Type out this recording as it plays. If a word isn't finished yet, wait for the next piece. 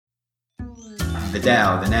the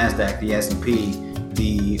Dow, the NASDAQ, the S&P,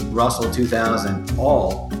 the Russell 2000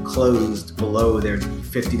 all closed below their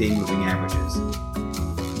 50-day moving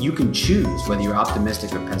averages. You can choose whether you're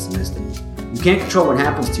optimistic or pessimistic. You can't control what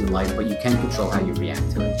happens to you in life, but you can control how you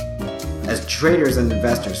react to it. As traders and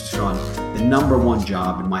investors, Shawn, the number one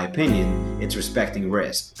job, in my opinion, it's respecting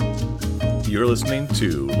risk. You're listening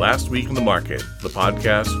to Last Week in the Market, the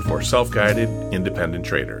podcast for self-guided independent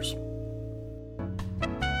traders.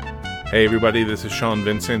 Hey everybody, this is Shawn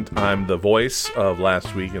Vincent. I'm the voice of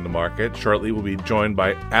Last Week in the Market. Shortly we'll be joined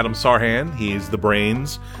by Adam Sarhan. He's the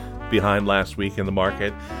brains behind Last Week in the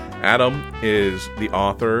Market. Adam is the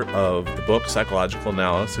author of the book Psychological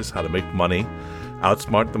Analysis, How to Make Money,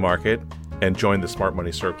 Outsmart the Market, and join the Smart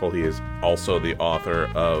Money Circle. He is also the author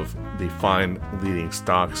of the Find Leading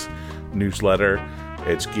Stocks newsletter.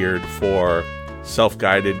 It's geared for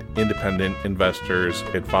self-guided independent investors.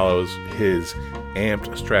 It follows his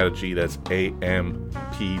A.M.P.D strategy, that's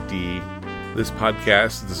A.M.P.D. This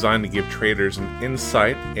podcast is designed to give traders an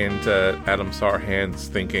insight into Adam Sarhan's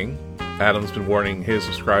thinking. Adam's been warning his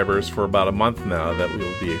subscribers for about a month now that we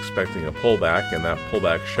will be expecting a pullback, and that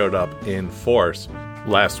pullback showed up in force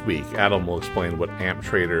last week. Adam will explain what AMP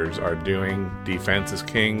traders are doing. Defense is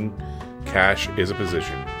king, cash is a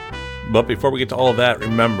position. But before we get to all of that,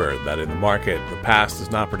 remember that in the market, the past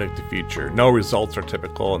does not predict the future. No results are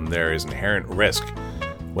typical, and there is inherent risk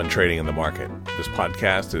when trading in the market. This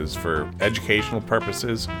podcast is for educational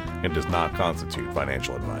purposes and does not constitute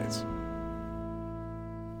financial advice.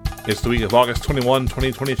 It's the week of August 21,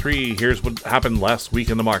 2023. Here's what happened last week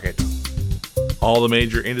in the market. All the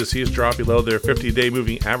major indices dropped below their 50-day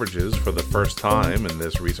moving averages for the first time in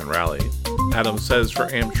this recent rally. Adam says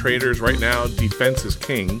for AMP traders right now, defense is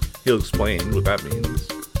king. He'll explain what that means.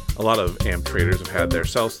 A lot of AMP traders have had their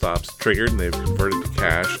sell stops triggered and they've converted to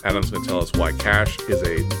cash. Adam's going to tell us why cash is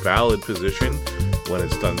a valid position when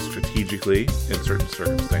it's done strategically in certain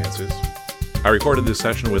circumstances. I recorded this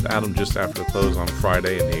session with Adam just after the close on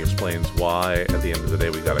Friday, and he explains why at the end of the day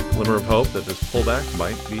we got a glimmer of hope that this pullback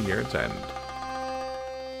might be near its end.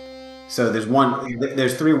 So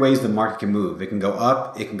there's three ways the market can move. It can go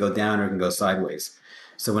up, it can go down, or it can go sideways.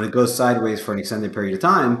 So when it goes sideways for an extended period of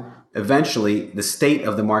time, eventually the state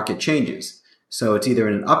of the market changes. So it's either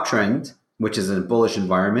in an uptrend, which is a bullish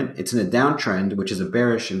environment, it's in a downtrend, which is a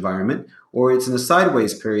bearish environment, or it's in a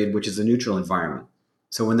sideways period, which is a neutral environment.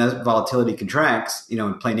 So when that volatility contracts,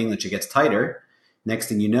 in plain English, it gets tighter. Next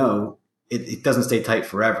thing you know, it doesn't stay tight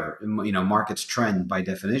forever. Markets trend by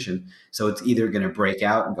definition. So it's either going to break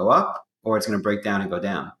out and go up, or it's going to break down and go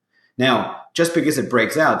down. Now, just because it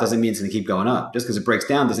breaks out doesn't mean it's going to keep going up. Just because it breaks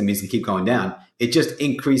down doesn't mean it's going to keep going down. It just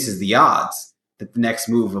increases the odds that the next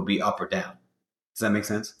move will be up or down. Does that make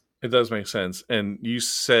sense? It does make sense. And you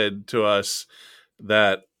said to us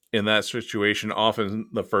that in that situation, often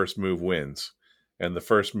the first move wins. And the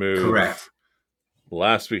first move correct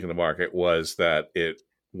last week in the market was that it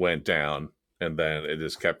went down, and then it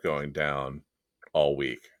just kept going down all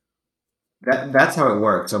week. That's how it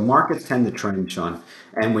works. So markets tend to trend, Shawn.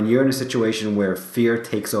 And when you're in a situation where fear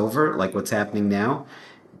takes over, like what's happening now,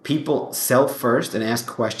 people sell first and ask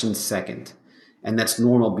questions second. And that's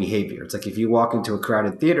normal behavior. It's like if you walk into a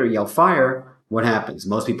crowded theater, yell fire, what happens?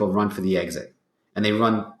 Most people run for the exit. And they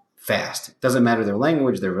run fast. It doesn't matter their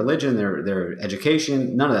language, their religion, their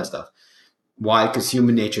education, none of that stuff. Why? Because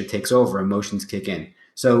human nature takes over, emotions kick in.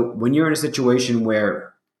 So when you're in a situation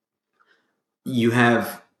where you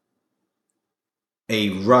have a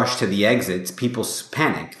rush to the exits, people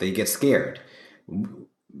panic, they get scared.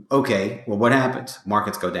 Okay, well, what happens?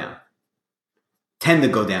 Markets go down. Tend to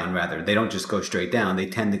go down, rather. They don't just go straight down, they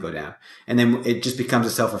tend to go down. And then it just becomes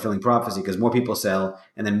a self-fulfilling prophecy because more people sell,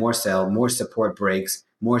 and then more sell, more support breaks,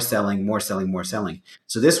 more selling, more selling, more selling.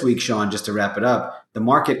 So this week, Shawn, just to wrap it up, the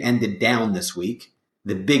market ended down this week.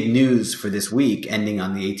 The big news for this week, ending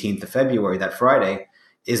on the 18th of February, that Friday,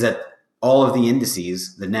 is that all of the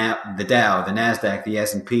indices, the Dow, the NASDAQ, the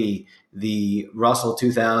S&P, the Russell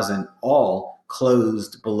 2000, all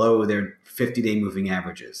closed below their 50-day moving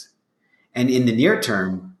averages. And in the near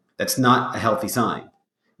term, that's not a healthy sign.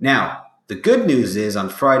 Now, the good news is on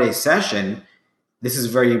Friday's session, this is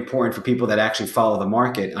very important for people that actually follow the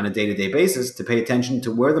market on a day-to-day basis to pay attention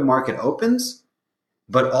to where the market opens,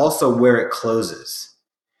 but also where it closes.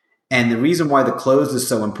 And the reason why the close is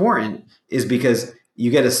so important is because you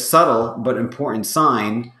get a subtle but important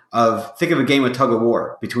sign of, think of a game of tug of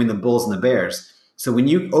war between the bulls and the bears. So when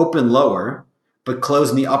you open lower, but close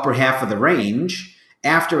in the upper half of the range,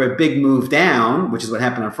 after a big move down, which is what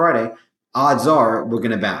happened on Friday, odds are we're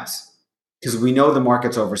going to bounce because we know the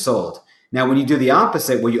market's oversold. Now, when you do the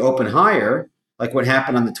opposite, where you open higher, like what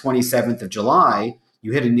happened on the 27th of July,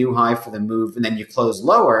 you hit a new high for the move and then you close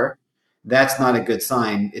lower. That's not a good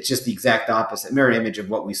sign. It's just the exact opposite, mirror image of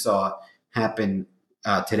what we saw happen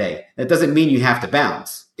today. That doesn't mean you have to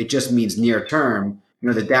bounce. It just means near term,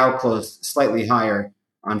 the Dow closed slightly higher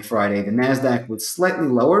on Friday. The NASDAQ was slightly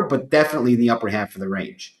lower, but definitely in the upper half of the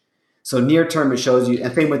range. So near term, it shows you,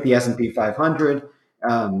 and same with the S&P 500,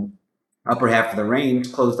 upper half of the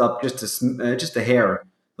range, closed up just a hair,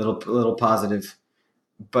 little positive.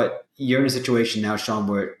 But you're in a situation now, Shawn,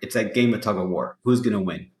 where it's that game of tug of war. Who's going to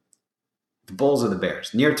win? The bulls or the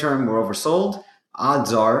bears? Near term, we're oversold.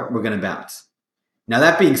 Odds are we're going to bounce. Now,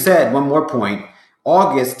 that being said, one more point.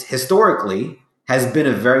 August, historically, has been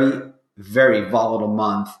a very, very volatile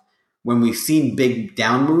month. When we've seen big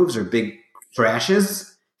down moves or big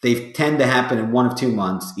crashes, they tend to happen in one of 2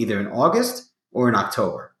 months, either in August or in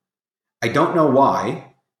October. I don't know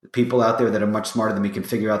why. The people out there that are much smarter than me can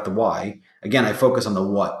figure out the why. Again, I focus on the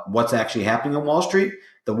what. What's actually happening on Wall Street?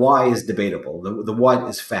 The why is debatable. The what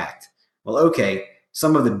is fact. Well, okay,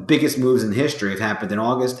 some of the biggest moves in history have happened in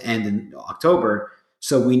August and in October.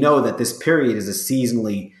 So we know that this period is a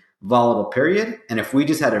seasonally volatile period. And if we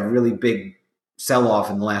just had a really big sell-off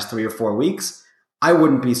in the last 3 or 4 weeks, I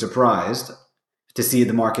wouldn't be surprised to see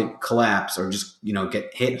the market collapse or just,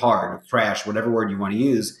 get hit hard or crash, whatever word you want to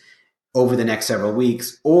use, over the next several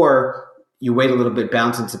weeks. Or you wait a little bit,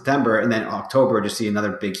 bounce in September, and then October to see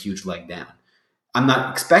another big, huge leg down. I'm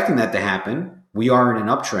not expecting that to happen. We are in an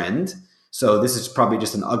uptrend. So this is probably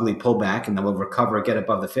just an ugly pullback, and then we'll recover, get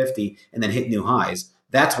above the 50, and then hit new highs.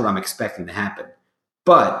 That's what I'm expecting to happen.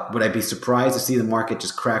 But would I be surprised to see the market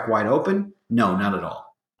just crack wide open? No, not at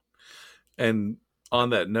all. And on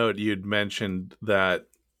that note, you'd mentioned that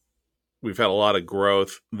we've had a lot of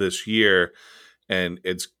growth this year, and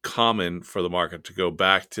it's common for the market to go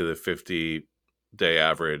back to the 50-day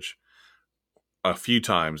average a few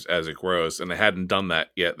times as it grows. And it hadn't done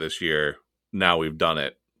that yet this year. Now we've done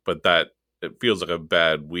it. But it feels like a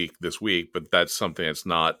bad week this week, but that's something that's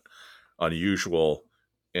not unusual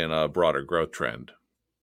in a broader growth trend.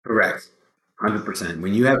 Correct. 100%.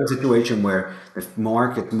 When you have a situation where the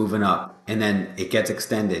market's moving up and then it gets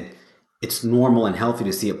extended, it's normal and healthy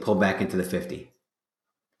to see it pull back into the 50.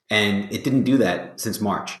 And it didn't do that since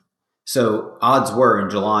March. So odds were in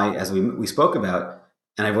July, as we spoke about,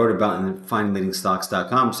 and I wrote about in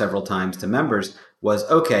findleadingstocks.com several times to members, was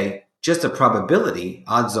okay, just a probability.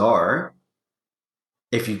 Odds are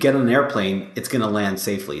if you get on an airplane, it's going to land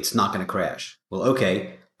safely. It's not going to crash. Well,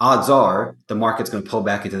 okay, odds are the market's going to pull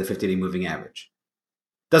back into the 50-day moving average.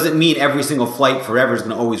 Doesn't mean every single flight forever is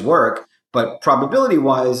going to always work, but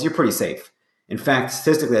probability-wise, you're pretty safe. In fact,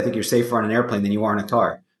 statistically, I think you're safer on an airplane than you are in a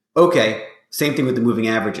car. Okay, same thing with the moving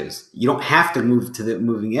averages. You don't have to move to the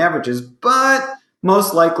moving averages, but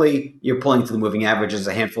most likely you're pulling to the moving averages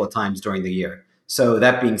a handful of times during the year. So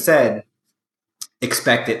that being said,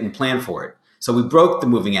 expect it and plan for it. So we broke the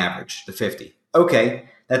moving average, the 50. Okay,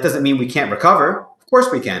 that doesn't mean we can't recover. Of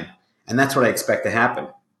course we can. And that's what I expect to happen.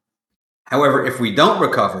 However, if we don't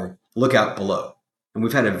recover, look out below. And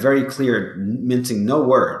we've had a very clear, mincing no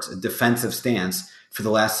words, a defensive stance for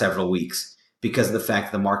the last several weeks because of the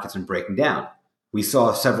fact that the market's been breaking down. We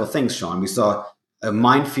saw several things, Shawn. We saw a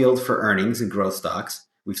minefield for earnings and growth stocks.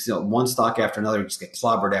 We've seen one stock after another just get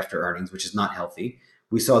clobbered after earnings, which is not healthy.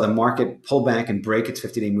 We saw the market pull back and break its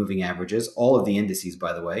 50-day moving averages, all of the indices,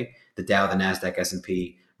 by the way, the Dow, the NASDAQ,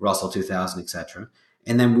 S&P, Russell 2000, etc.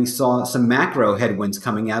 And then we saw some macro headwinds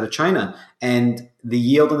coming out of China and the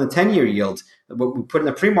yield on the 10-year yield. What we put in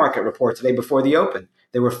the pre-market report today before the open,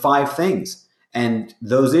 there were 5 things. And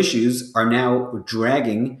those issues are now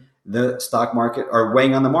dragging the stock market or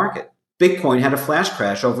weighing on the market. Bitcoin had a flash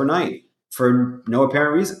crash overnight for no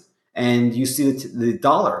apparent reason. And you see the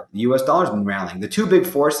dollar, the US dollar has been rallying. The 2 big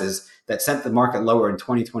forces that sent the market lower in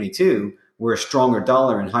 2022 were a stronger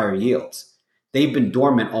dollar and higher yields. They've been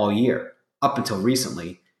dormant all year up until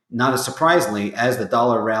recently. Not as surprisingly, as the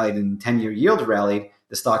dollar rallied and 10-year yield rallied,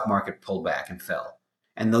 the stock market pulled back and fell.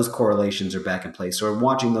 And those correlations are back in place. So we're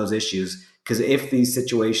watching those issues because if these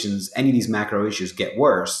situations, any of these macro issues get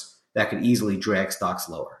worse, that could easily drag stocks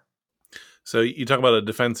lower. So you talk about a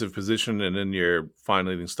defensive position, and in your Fine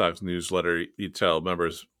Leading Stocks newsletter, you tell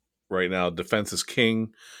members right now, defense is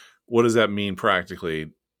king. What does that mean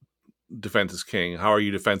practically? Defense is king. How are you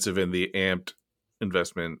defensive in the A.M.P.D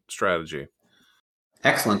investment strategy?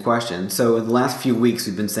 Excellent question. So in the last few weeks,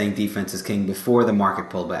 we've been saying defense is king before the market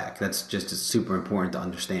pulled back. That's just super important to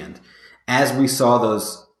understand. As we saw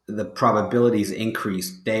the probabilities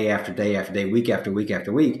increase day after day after day, week after week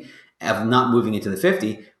after week, of not moving into the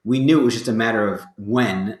 50, we knew it was just a matter of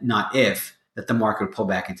when, not if, that the market would pull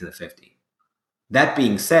back into the 50. That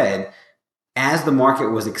being said, as the market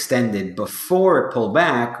was extended before it pulled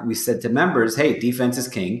back, we said to members, hey, defense is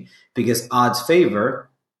king because odds favor,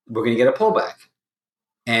 we're going to get a pullback.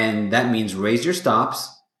 And that means raise your stops,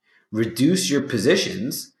 reduce your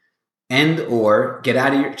positions, and or get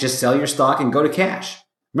out of your, just sell your stock and go to cash.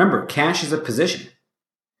 Remember, cash is a position.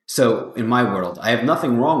 So in my world, I have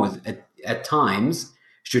nothing wrong with at times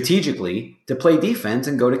strategically to play defense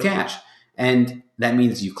and go to cash. And that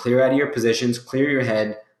means you clear out of your positions, clear your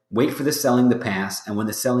head, wait for the selling to pass. And when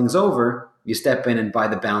the selling's over, you step in and buy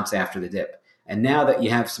the bounce after the dip. And now that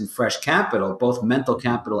you have some fresh capital, both mental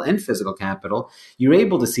capital and physical capital, you're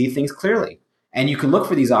able to see things clearly. And you can look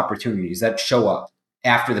for these opportunities that show up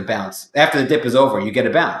after the bounce. After the dip is over, you get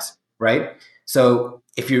a bounce, right? So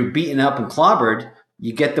if you're beaten up and clobbered,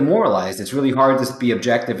 you get demoralized. It's really hard to be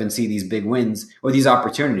objective and see these big wins or these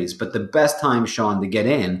opportunities. But the best time, Shawn, to get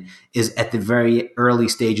in is at the very early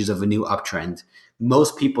stages of a new uptrend.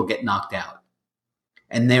 Most people get knocked out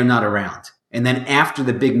and they're not around. And then after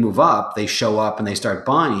the big move up, they show up and they start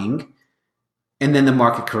buying, and then the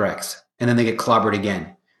market corrects, and then they get clobbered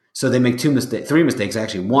again. So they make three mistakes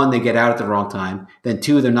actually. One, they get out at the wrong time. Then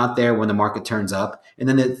two, they're not there when the market turns up. And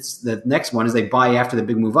then the next one is they buy after the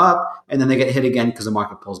big move up, and then they get hit again because the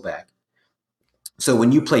market pulls back. So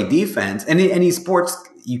when you play defense, and in any sports,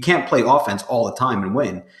 you can't play offense all the time and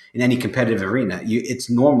win in any competitive arena. It's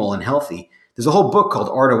normal and healthy. There's a whole book called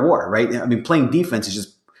Art of War, right? I mean, playing defense is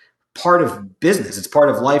just part of business. It's part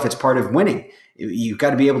of life. It's part of winning. You've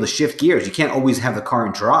got to be able to shift gears. You can't always have the car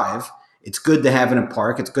and drive. It's good to have it in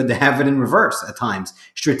park. It's good to have it in reverse at times,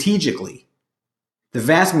 strategically. The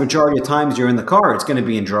vast majority of times you're in the car, it's going to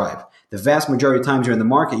be in drive. The vast majority of times you're in the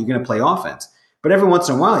market, you're going to play offense. But every once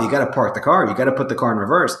in a while, you got to park the car. You got to put the car in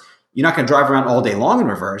reverse. You're not going to drive around all day long in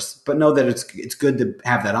reverse, but know that it's good to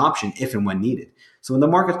have that option if and when needed. So when the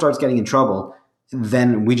market starts getting in trouble,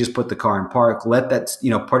 then we just put the car in park, let that,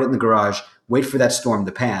 put it in the garage, wait for that storm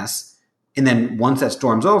to pass. And then once that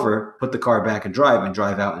storm's over, put the car back and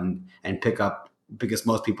drive out and pick up, because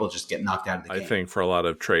most people just get knocked out of the game. I think for a lot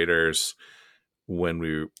of traders, when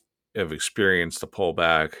we have experienced a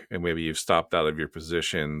pullback and maybe you've stopped out of your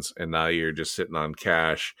positions and now you're just sitting on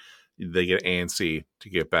cash, they get antsy to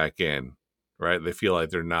get back in, right? They feel like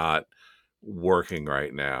they're not working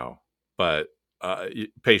right now, but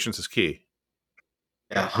patience is key.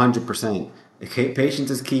 Yeah, 100%. Okay, patience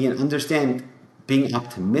is key, and understand being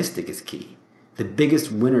optimistic is key. The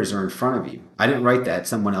biggest winners are in front of you. I didn't write that,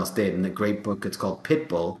 someone else did in the great book. It's called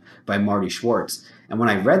Pitbull by Marty Schwartz. And when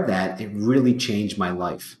I read that, it really changed my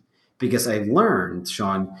life because I learned,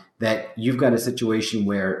 Shawn, that you've got a situation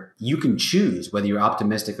where you can choose whether you're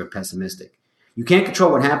optimistic or pessimistic. You can't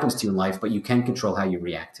control what happens to you in life, but you can control how you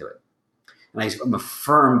react to it. And I'm a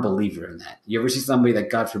firm believer in that. You ever see somebody that,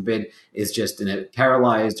 God forbid, is just in a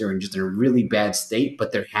paralyzed or just in a really bad state,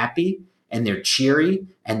 but they're happy and they're cheery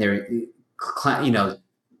and they're,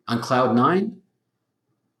 on cloud nine?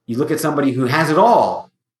 You look at somebody who has it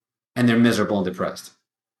all and they're miserable and depressed.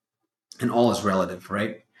 And all is relative,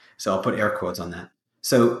 right? So I'll put air quotes on that.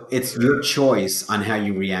 So it's your choice on how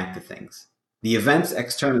you react to things. The events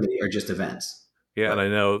externally are just events. Yeah, and I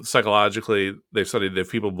know psychologically they've studied that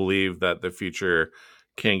if people believe that the future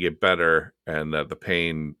can get better and that the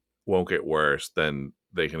pain won't get worse, then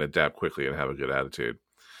they can adapt quickly and have a good attitude.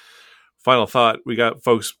 Final thought, we got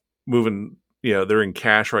folks moving, they're in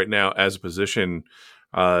cash right now as a position.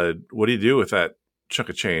 What do you do with that chunk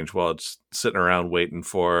of change while it's sitting around waiting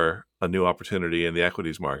for a new opportunity in the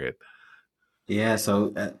equities market? Yeah,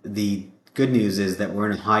 so the good news is that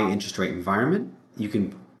we're in a high interest rate environment. You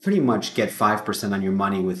can pretty much get 5% on your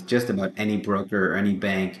money with just about any broker or any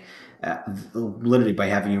bank, literally by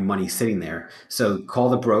having your money sitting there. So call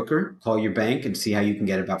the broker, call your bank, and see how you can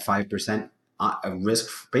get about 5%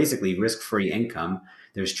 basically risk-free income.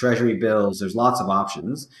 There's treasury bills, there's lots of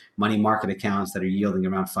options, money market accounts that are yielding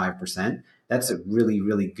around 5%. That's a really,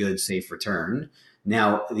 really good, safe return.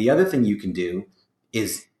 Now, the other thing you can do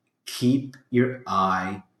is keep your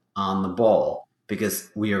eye on the ball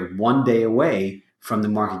because we are one day away from the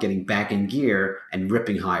market getting back in gear and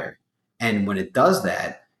ripping higher. And when it does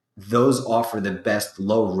that, those offer the best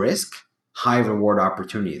low risk, high reward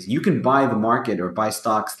opportunities. You can buy the market or buy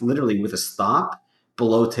stocks literally with a stop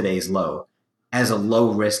below today's low as a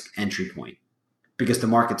low risk entry point because the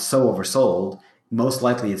market's so oversold. Most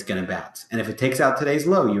likely it's going to bounce. And if it takes out today's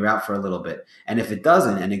low, you're out for a little bit. And if it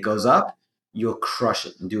doesn't and it goes up, you'll crush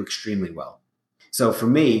it and do extremely well. So for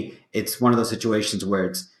me, it's one of those situations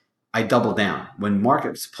where I double down. When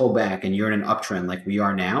markets pull back and you're in an uptrend like we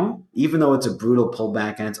are now, even though it's a brutal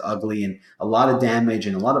pullback and it's ugly and a lot of damage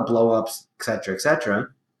and a lot of blowups, et cetera,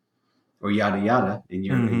 or yada yada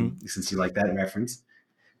Mm-hmm. since you like that reference,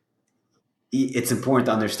 it's important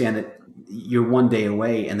to understand that you're one day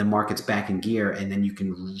away and the market's back in gear, and then you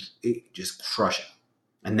can just crush it.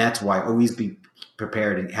 And that's why always be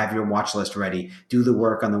prepared and have your watch list ready. Do the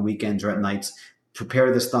work on the weekends or at nights.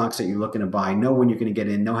 Prepare the stocks that you're looking to buy. Know when you're going to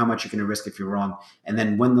get in. Know how much you're going to risk if you're wrong. And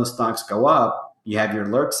then when those stocks go up, you have your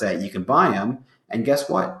alert set. You can buy them. And guess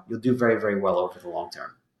what? You'll do very, very well over the long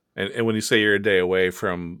term. And when you say you're a day away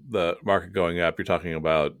from the market going up, you're talking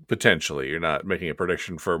about potentially. You're not making a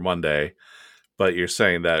prediction for Monday, but you're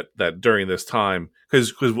saying that during this time,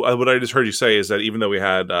 because what I just heard you say is that even though we've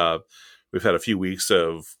had a few weeks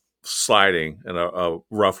of sliding and a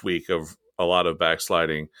rough week of a lot of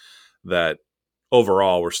backsliding, that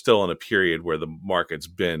overall we're still in a period where the market's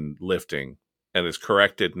been lifting and is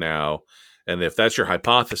corrected now. And if that's your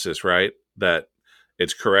hypothesis, right, that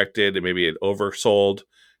it's corrected and maybe it oversold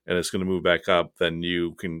and it's going to move back up, then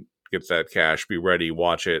you can get that cash, be ready,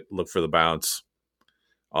 watch it, look for the bounce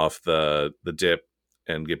off the dip,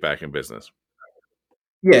 and get back in business.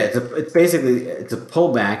 Yeah, it's basically it's a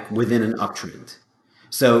pullback within an uptrend.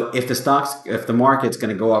 So if the market's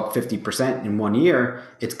going to go up 50% in 1 year,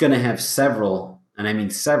 it's going to have several, and I mean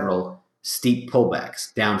several, steep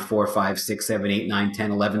pullbacks down 4, 5, 6, 7, 8, 9,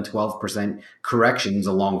 10, 11, 12% corrections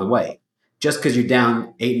along the way. Just because you're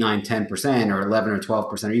down 8, 9, 10% or 11 or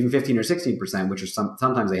 12% or even 15 or 16%, which are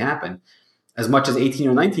sometimes they happen, as much as 18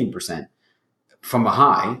 or 19% from a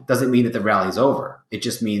high doesn't mean that the rally's over. It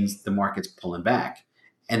just means the market's pulling back.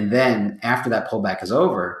 And then after that pullback is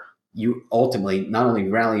over, you ultimately not only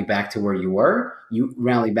rally back to where you were, you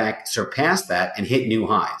rally back, surpass that, and hit new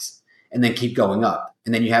highs, and then keep going up.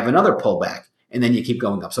 And then you have another pullback, and then you keep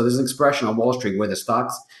going up. So there's an expression on Wall Street where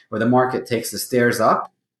the market takes the stairs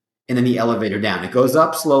up and then the elevator down. It goes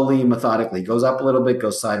up slowly and methodically, goes up a little bit,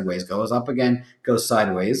 goes sideways, goes up again, goes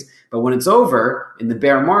sideways. But when it's over in the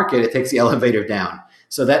bear market, it takes the elevator down.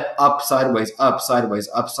 So that up, sideways, up, sideways,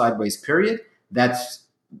 up, sideways period, that's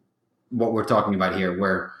what we're talking about here,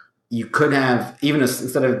 where you could have,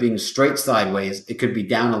 instead of being straight sideways, it could be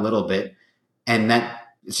down a little bit. And that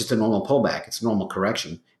it's just a normal pullback. It's a normal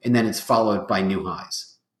correction. And then it's followed by new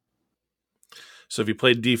highs. So if you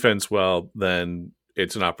played defense well, then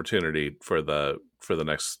it's an opportunity for the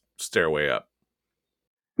next stairway up.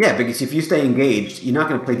 Yeah, because if you stay engaged, you're not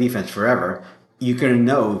going to play defense forever. You're going to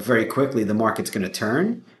know very quickly the market's going to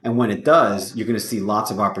turn. And when it does, you're going to see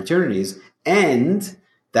lots of opportunities. And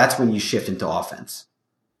that's when you shift into offense.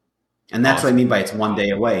 And that's what I mean by it's 1 day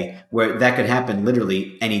away, where that could happen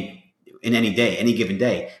literally any day, any given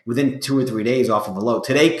day, within 2 or 3 days off of a low.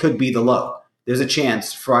 Today could be the low. There's a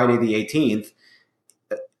chance Friday the 18th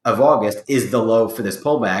of August is the low for this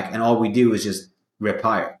pullback, and all we do is just rip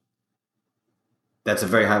higher. That's a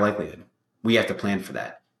very high likelihood. We have to plan for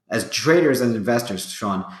that. As traders and investors,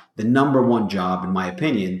 Shawn, the number one job, in my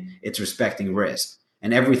opinion, it's respecting risk.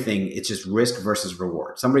 And everything, it's just risk versus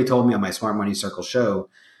reward. Somebody told me on my Smart Money Circle show,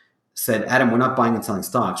 said, Adam, we're not buying and selling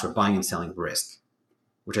stocks, we're buying and selling risk,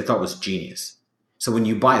 which I thought was genius. So when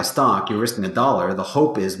you buy a stock, you're risking $1. The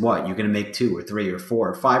hope is what? You're going to make 2 or 3 or 4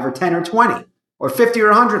 or 5 or 10 or 20 or 50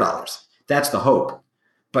 or $100. That's the hope.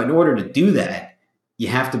 But in order to do that, you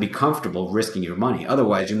have to be comfortable risking your money.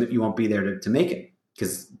 Otherwise, you won't be there to make it.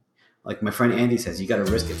 Because like my friend Andy says, you got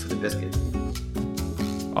to risk it for the biscuit.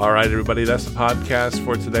 All right, everybody, that's the podcast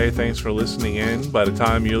for today. Thanks for listening in. By the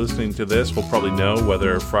time you're listening to this, we'll probably know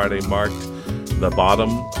whether Friday marked the bottom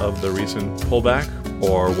of the recent pullback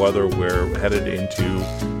or whether we're headed into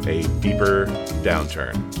a deeper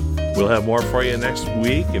downturn. We'll have more for you next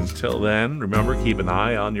week. Until then, remember, keep an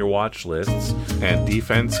eye on your watch lists, and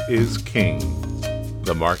defense is king.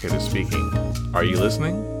 The market is speaking. Are you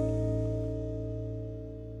listening?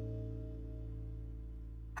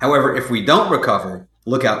 However, if we don't recover,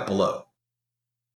 look out below.